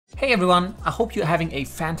Hey everyone, I hope you're having a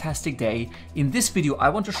fantastic day. In this video I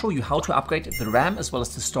want to show you how to upgrade the RAM as well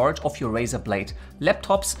as the storage of your Razer Blade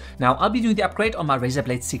laptops. Now I'll be doing the upgrade on my Razer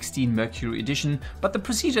Blade 16 Mercury Edition, but the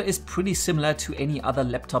procedure is pretty similar to any other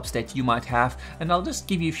laptops that you might have, and I'll just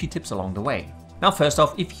give you a few tips along the way. Now first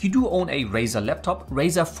off, if you do own a Razer laptop,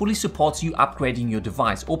 Razer fully supports you upgrading your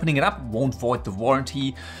device. Opening it up won't void the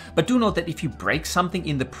warranty, but do note that if you break something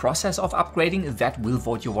in the process of upgrading, that will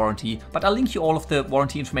void your warranty. But I'll link you all of the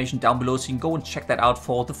warranty information down below so you can go and check that out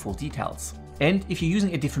for the full details. And if you're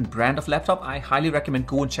using a different brand of laptop, I highly recommend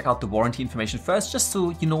go and check out the warranty information first, just so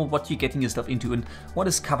you know what you're getting yourself into and what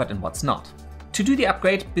is covered and what's not. To do the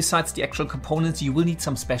upgrade, besides the actual components, you will need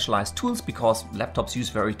some specialized tools because laptops use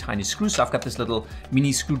very tiny screws. So I've got this little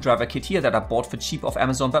mini screwdriver kit here that I bought for cheap off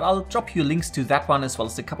Amazon, but I'll drop you links to that one as well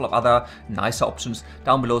as a couple of other nicer options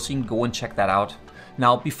down below so you can go and check that out.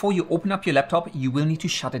 Now, before you open up your laptop, you will need to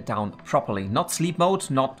shut it down properly. Not sleep mode,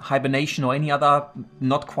 not hibernation or any other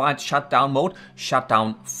not quite shut down mode, shut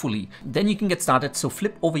down fully. Then you can get started. So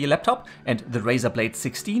flip over your laptop, and the Razer Blade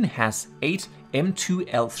 16 has 8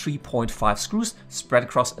 M2L3.5 screws spread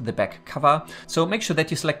across the back cover. So make sure that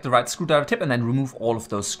you select the right screwdriver tip and then remove all of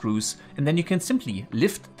those screws. And then you can simply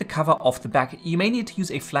lift the cover off the back. You may need to use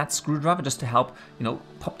a flat screwdriver just to help,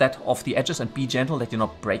 pop that off the edges and be gentle that you're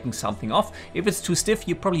not breaking something off. If it's too stiff,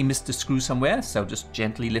 you probably missed the screw somewhere. So just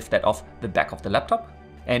gently lift that off the back of the laptop.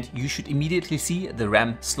 And you should immediately see the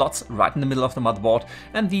RAM slots right in the middle of the motherboard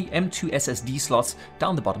and the M2 SSD slots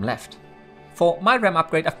down the bottom left. For my RAM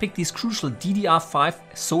upgrade, I've picked these crucial DDR5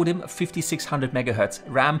 SODIMM 5600 MHz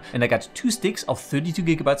RAM, and I got 2 sticks of 32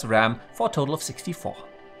 GB RAM for a total of 64.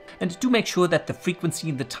 And do make sure that the frequency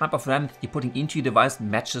and the type of RAM that you're putting into your device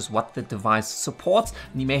matches what the device supports,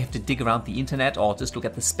 and you may have to dig around the internet or just look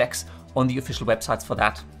at the specs on the official websites for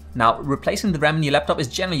that. Now, replacing the RAM in your laptop is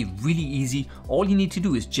generally really easy. All you need to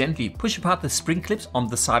do is gently push apart the spring clips on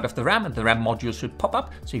the side of the RAM, and the RAM module should pop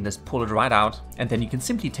up, so you can just pull it right out. And then you can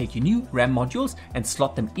simply take your new RAM modules and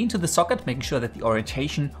slot them into the socket, making sure that the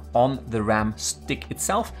orientation on the RAM stick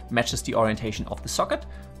itself matches the orientation of the socket.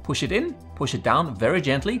 Push it in, push it down very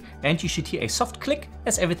gently, and you should hear a soft click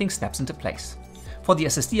as everything snaps into place. For the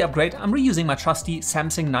SSD upgrade, I'm reusing my trusty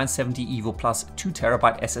Samsung 970 EVO Plus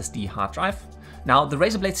 2TB SSD hard drive. Now, the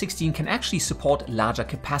Razer Blade 16 can actually support larger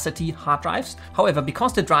capacity hard drives. However,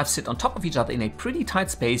 because the drives sit on top of each other in a pretty tight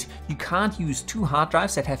space, you can't use 2 hard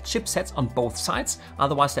drives that have chipsets on both sides.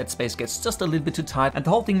 Otherwise, that space gets just a little bit too tight and the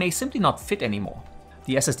whole thing may simply not fit anymore.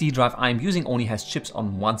 The SSD drive I'm using only has chips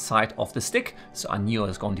on one side of the stick, so I knew it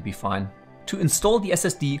was going to be fine. To install the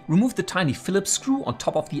SSD, remove the tiny Phillips screw on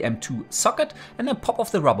top of the M2 socket and then pop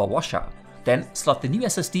off the rubber washer. Then slot the new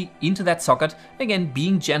SSD into that socket, again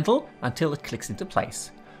being gentle until it clicks into place.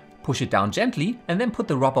 Push it down gently and then put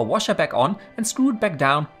the rubber washer back on and screw it back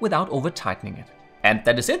down without over tightening it. And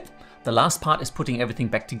that is it. The last part is putting everything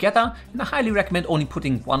back together, and I highly recommend only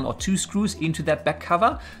putting 1 or 2 screws into that back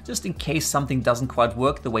cover, just in case something doesn't quite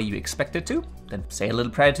work the way you expect it to. Then say a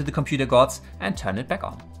little prayer to the computer gods and turn it back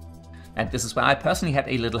on. And this is where I personally had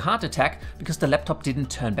a little heart attack because the laptop didn't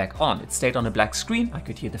turn back on. It stayed on a black screen. I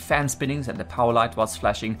could hear the fan spinning and the power light was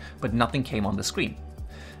flashing, but nothing came on the screen.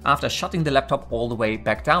 After shutting the laptop all the way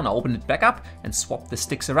back down, I opened it back up and swapped the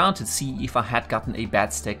sticks around to see if I had gotten a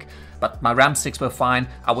bad stick. But my RAM sticks were fine.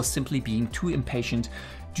 I was simply being too impatient.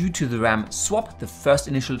 Due to the RAM swap, the first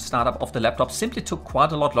initial startup of the laptop simply took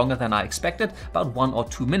quite a lot longer than I expected, about 1 or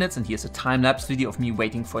 2 minutes, and here's a time-lapse video of me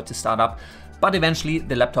waiting for it to start up. But eventually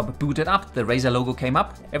the laptop booted up, the Razer logo came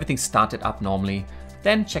up, everything started up normally.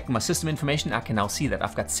 Then checking my system information, I can now see that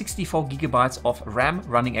I've got 64 GB of RAM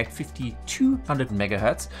running at 5200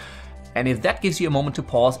 MHz. And if that gives you a moment to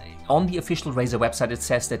pause, on the official Razer website it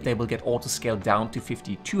says that they will get auto scale down to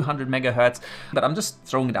 5200 MHz, but I'm just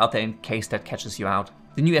throwing it out there in case that catches you out.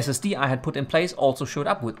 The new SSD I had put in place also showed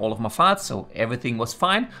up with all of my files, so everything was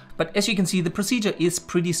fine. But as you can see, the procedure is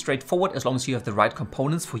pretty straightforward. As long as you have the right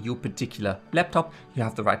components for your particular laptop, you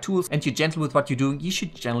have the right tools, and you're gentle with what you're doing, you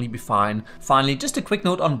should generally be fine. Finally, just a quick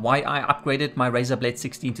note on why I upgraded my Razer Blade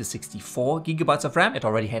 16 to 64 GB of RAM. It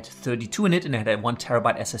already had 32 in it, and it had a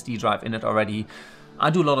 1TB SSD drive in it already. I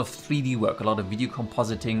do a lot of 3D work, a lot of video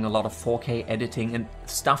compositing, a lot of 4K editing, and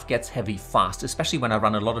stuff gets heavy fast, especially when I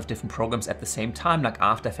run a lot of different programs at the same time, like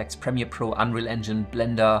After Effects, Premiere Pro, Unreal Engine,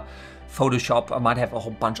 Blender, Photoshop. I might have a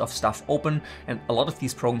whole bunch of stuff open, and a lot of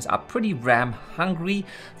these programs are pretty RAM hungry.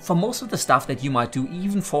 For most of the stuff that you might do,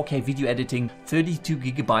 even 4K video editing, 32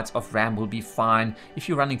 GB of RAM will be fine. If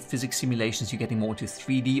you're running physics simulations, you're getting more into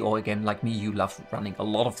 3D, or again, like me, you love running a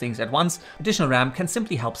lot of things at once. Additional RAM can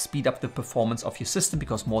simply help speed up the performance of your system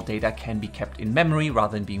because more data can be kept in memory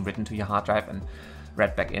rather than being written to your hard drive, and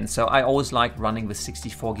read back in. So I always like running with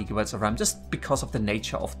 64 gigabytes of RAM just because of the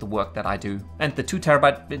nature of the work that I do. And the 2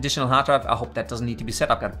 terabyte additional hard drive, I hope that doesn't need to be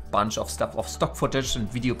set. I've got a bunch of stuff of stock footage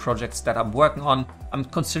and video projects that I'm working on. I'm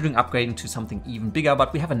considering upgrading to something even bigger,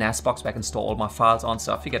 but we have a NAS box where I can store all my files on,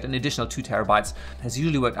 so I figured an additional 2 terabytes has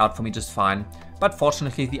usually worked out for me just fine. But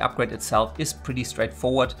fortunately, the upgrade itself is pretty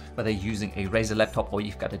straightforward. Whether you're using a Razer laptop or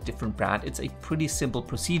you've got a different brand, it's a pretty simple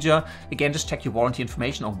procedure. Again, just check your warranty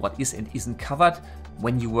information on what is and isn't covered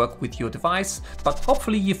when you work with your device. But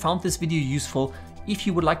hopefully you found this video useful. If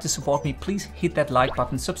you would like to support me, please hit that like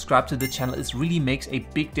button, subscribe to the channel. It really makes a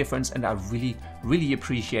big difference and I really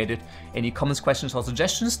appreciate it. Any comments, questions or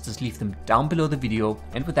suggestions, just leave them down below the video.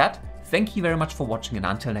 And with that, thank you very much for watching, and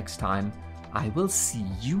until next time, I will see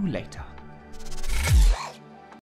you later.